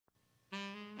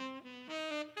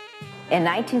In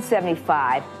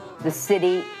 1975, the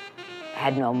city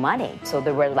had no money, so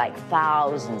there were like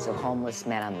thousands of homeless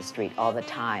men on the street all the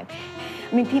time.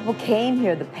 I mean, people came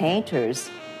here, the painters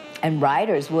and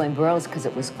writers, William Burroughs, because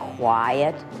it was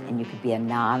quiet and you could be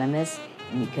anonymous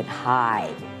and you could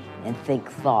hide and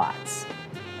think thoughts.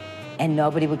 And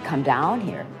nobody would come down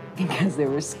here because they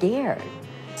were scared.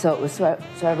 So it was sort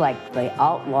of like the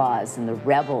outlaws and the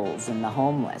rebels and the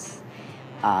homeless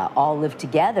all lived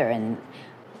together,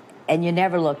 and you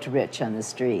never looked rich on the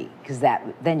street because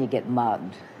then you get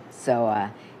mugged. So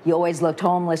you always looked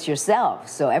homeless yourself.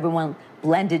 So everyone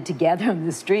blended together on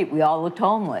the street. We all looked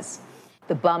homeless.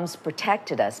 The bums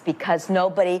protected us because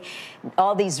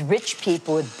all these rich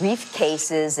people with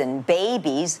briefcases and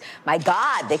babies, my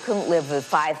God, they couldn't live with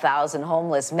 5,000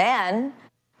 homeless men.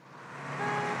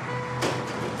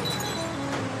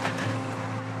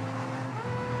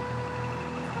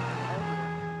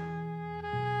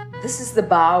 This is the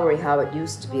Bowery, how it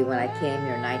used to be when I came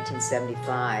here in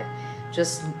 1975.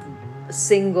 Just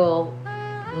single,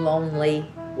 lonely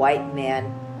white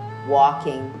men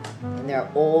walking in their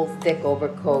old, thick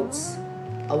overcoats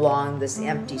along this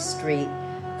empty street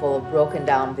full of broken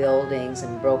down buildings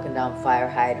and broken down fire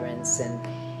hydrants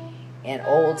and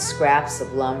old scraps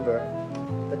of lumber.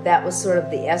 But that was sort of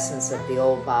the essence of the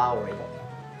old Bowery,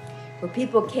 where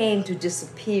people came to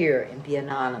disappear and be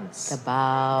anonymous. The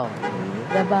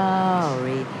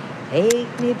Bowery,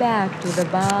 take me back to the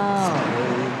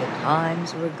Bowery. The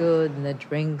times were good and the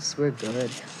drinks were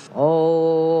good.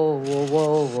 Oh, whoa,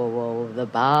 whoa, whoa, whoa, the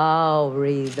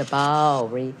Bowery, the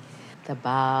Bowery, the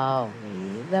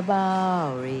Bowery, the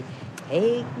Bowery.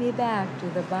 Take me back to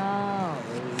the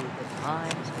Bowery. The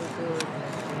times were good and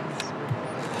the drinks were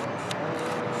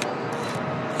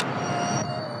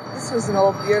good. This was an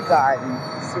old beer garden.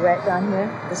 See right down here?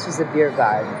 This was a beer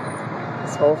garden.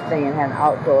 This whole thing, it had an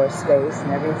outdoor space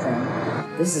and everything.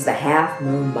 This is the Half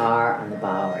Moon Bar on the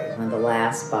Bowery, one of the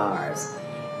last bars.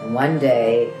 And one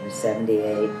day, in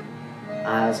 '78,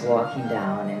 I was walking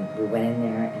down and we went in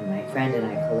there and my friend and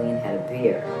I, Colleen, had a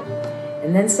beer.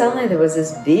 And then suddenly there was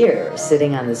this beer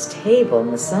sitting on this table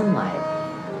in the sunlight.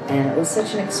 And it was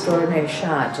such an extraordinary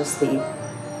shot, just the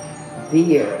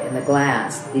beer in the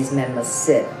glass. These men must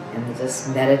sit and just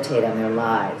meditate on their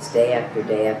lives day after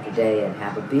day after day and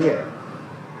have a beer.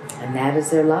 And that is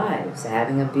their lives,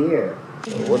 having a beer.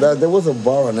 Well, there was a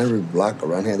bar on every block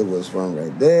around here. There was one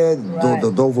right there. Right. The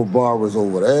Dover bar was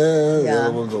over there. Yeah.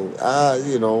 There was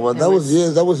but that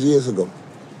was years ago.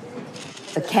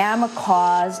 The camera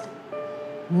caused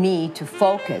me to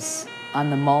focus on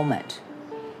the moment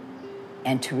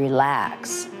and to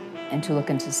relax and to look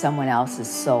into someone else's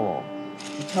soul.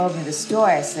 He told me the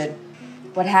story. I said,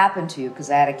 "What happened to you?"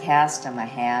 Because I had a cast on my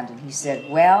hand. And he said,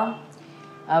 "Well,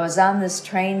 I was on this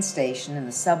train station in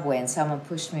the subway and someone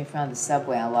pushed me in front of the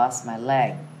subway and I lost my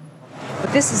leg."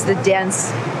 But this is the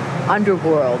dense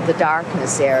underworld, the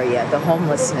darkness area, the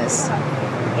homelessness,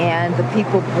 and the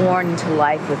people born into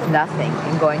life with nothing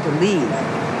and going to leave.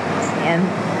 And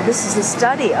this is a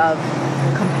study of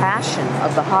compassion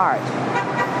of the heart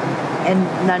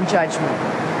and non-judgment.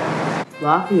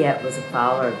 Lafayette was a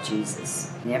follower of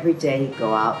Jesus, and every day he'd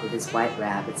go out with his white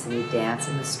rabbits and he'd dance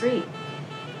in the street.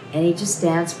 And he just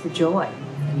danced for joy.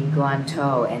 And he'd go on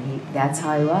tow, and that's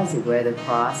how he was. He'd wear the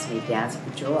cross, and he'd dance for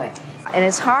joy. And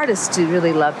it's hardest to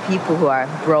really love people who are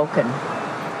broken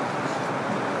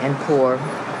and poor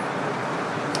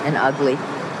and ugly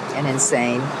and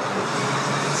insane.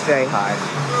 It's very hard.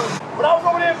 When I was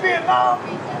over there in Vietnam,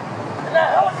 and that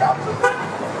helicopter,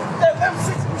 that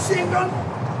M6 machine gun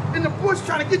in the bush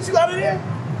trying to get you out of there,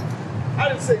 I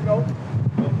didn't say no.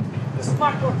 This is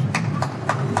my country.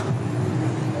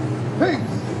 Peace.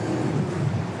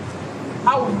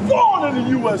 I was born in the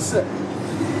USA.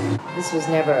 This was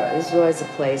always a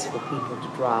place for people to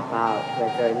drop out who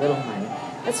had very little money.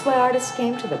 That's why artists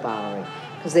came to the Bowery,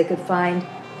 because they could find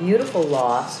beautiful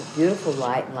lofts, beautiful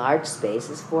light, and large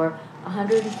spaces for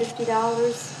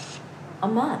 $150 a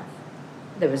month.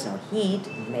 There was no heat,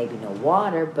 maybe no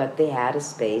water, but they had a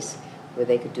space where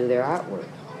they could do their artwork.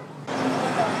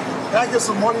 Can I get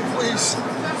some money, please?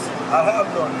 I have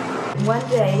none. One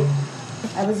day,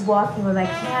 I was walking with my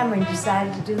camera and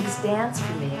decided to do this dance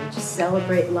for me and just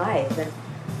celebrate life. And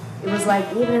it was like,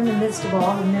 even in the midst of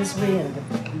all the misery and the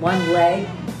one leg,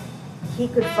 he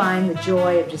could find the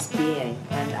joy of just being.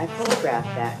 And I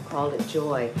photographed that and called it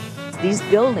joy. These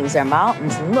buildings are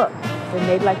mountains, and look, they're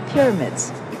made like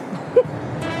pyramids.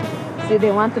 See,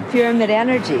 they want the pyramid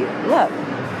energy.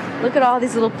 Look at all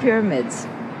these little pyramids.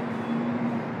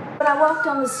 When I walked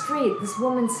down the street, this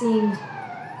woman seemed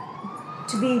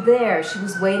to be there. She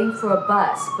was waiting for a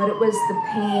bus, but it was the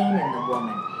pain in the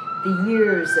woman. the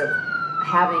years of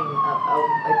having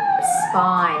a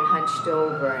spine hunched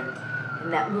over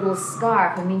and that little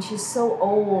scarf. I mean, she's so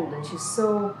old and she's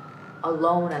so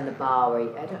alone on the Bowery.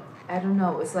 I don't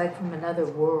know, it was like from another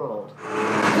world.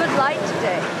 Good light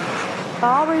today.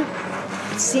 Bowery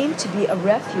seemed to be a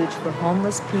refuge for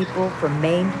homeless people, for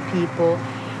maimed people,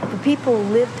 for people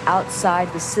who lived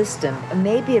outside the system and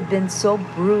maybe had been so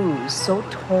bruised, so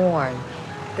torn,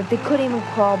 that they couldn't even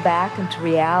crawl back into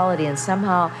reality, and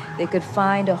somehow they could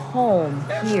find a home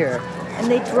here. And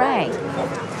they drank.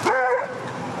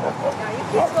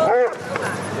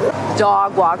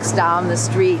 Dog walks down the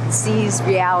street and sees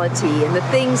reality, and the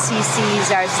things he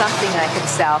sees are something like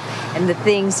himself, and the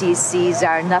things he sees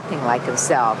are nothing like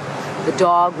himself. The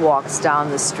dog walks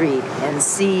down the street and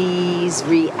sees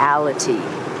reality.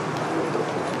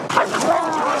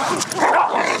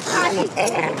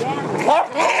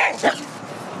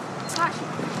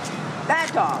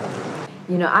 Bad dog.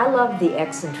 You know, I love the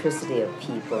eccentricity of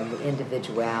people and the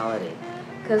individuality,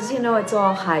 because, you know, it's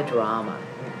all high drama.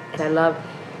 And I love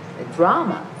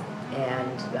drama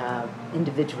and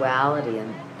individuality,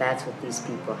 and that's what these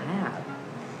people have.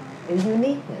 The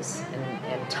uniqueness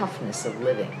and toughness of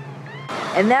living.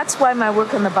 And that's why my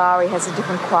work on the Bowery has a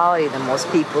different quality than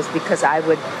most people's, because I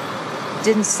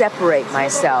didn't separate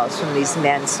myself from these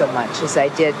men so much as I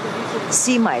did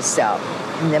see myself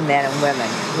in the men and women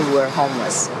who were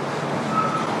homeless.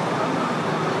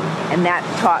 And that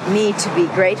taught me to be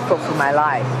grateful for my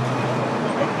life.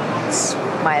 It's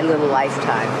my little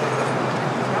lifetime.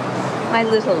 My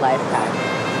little lifetime.